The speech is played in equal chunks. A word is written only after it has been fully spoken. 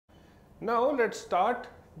Now let's start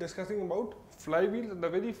discussing about flywheels. The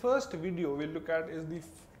very first video we'll look at is the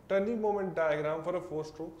turning moment diagram for a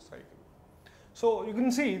 4-stroke cycle. So you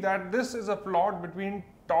can see that this is a plot between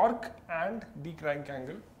torque and the crank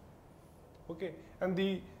angle. Okay, and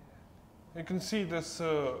you can see this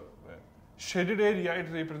shaded area, it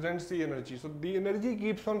represents the energy. So the energy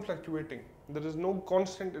keeps on fluctuating. There is no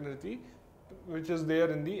constant energy which is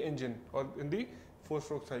there in the engine or in the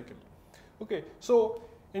 4-stroke cycle. Okay, so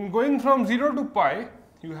in going from 0 to pi,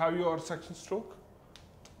 you have your suction stroke.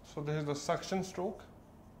 So this is the suction stroke,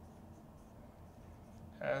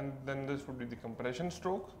 and then this would be the compression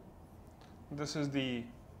stroke. This is the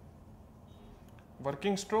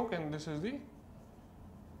working stroke, and this is the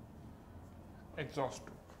exhaust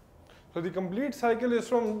stroke. So the complete cycle is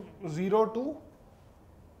from 0 to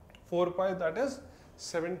 4 pi, that is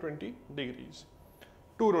 720 degrees.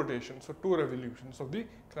 2 rotations, so 2 revolutions of the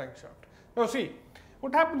crankshaft. Now see,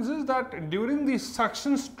 what happens is that during the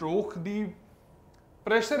suction stroke, the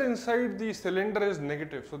pressure inside the cylinder is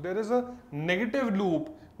negative. So there is a negative loop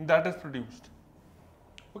that is produced.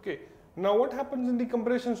 Okay. Now what happens in the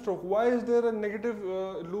compression stroke? Why is there a negative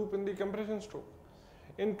loop in the compression stroke?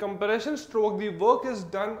 In compression stroke, the work is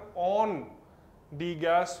done on the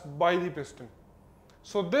gas by the piston.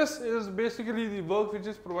 So this is basically the work which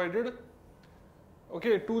is provided,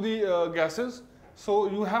 okay, to the gases.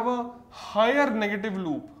 So you have a higher negative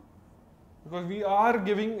loop because we are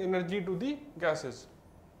giving energy to the gases.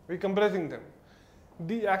 We are compressing them.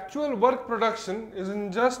 The actual work production is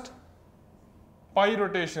in just pi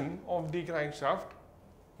rotation of the crankshaft.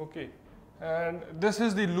 Okay, and this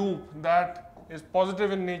is the loop that is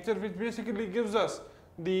positive in nature, which basically gives us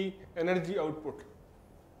the energy output.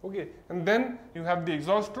 Okay, and then you have the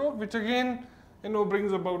exhaust stroke, which again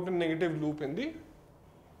brings about a negative loop in the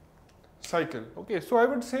cycle. Okay, so I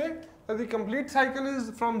would say that the complete cycle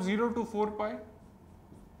is from 0 to 4 pi.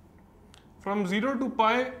 From 0 to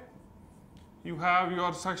pi, you have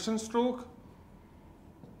your suction stroke.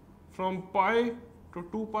 From pi to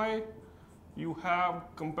 2 pi, you have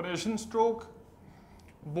compression stroke.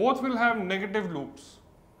 Both will have negative loops.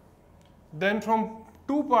 Then from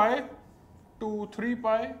 2 pi to 3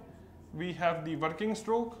 pi, we have the working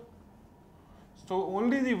stroke. So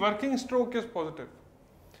only the working stroke is positive.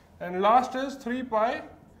 And last is 3 pi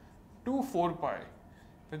to 4 pi,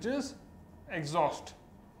 which is exhaust.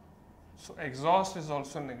 So exhaust is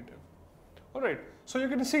also negative. Alright, so you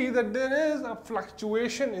can see that there is a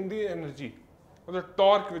fluctuation in the energy or the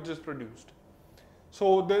torque which is produced.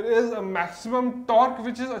 So there is a maximum torque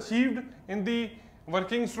which is achieved in the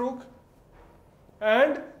working stroke,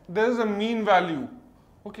 and there is a mean value.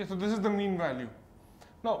 Okay, so this is the mean value.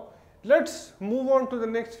 Now let's move on to the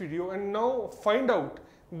next video and now find out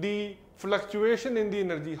the fluctuation in the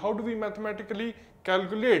energy. How do we mathematically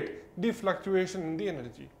calculate the fluctuation in the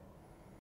energy?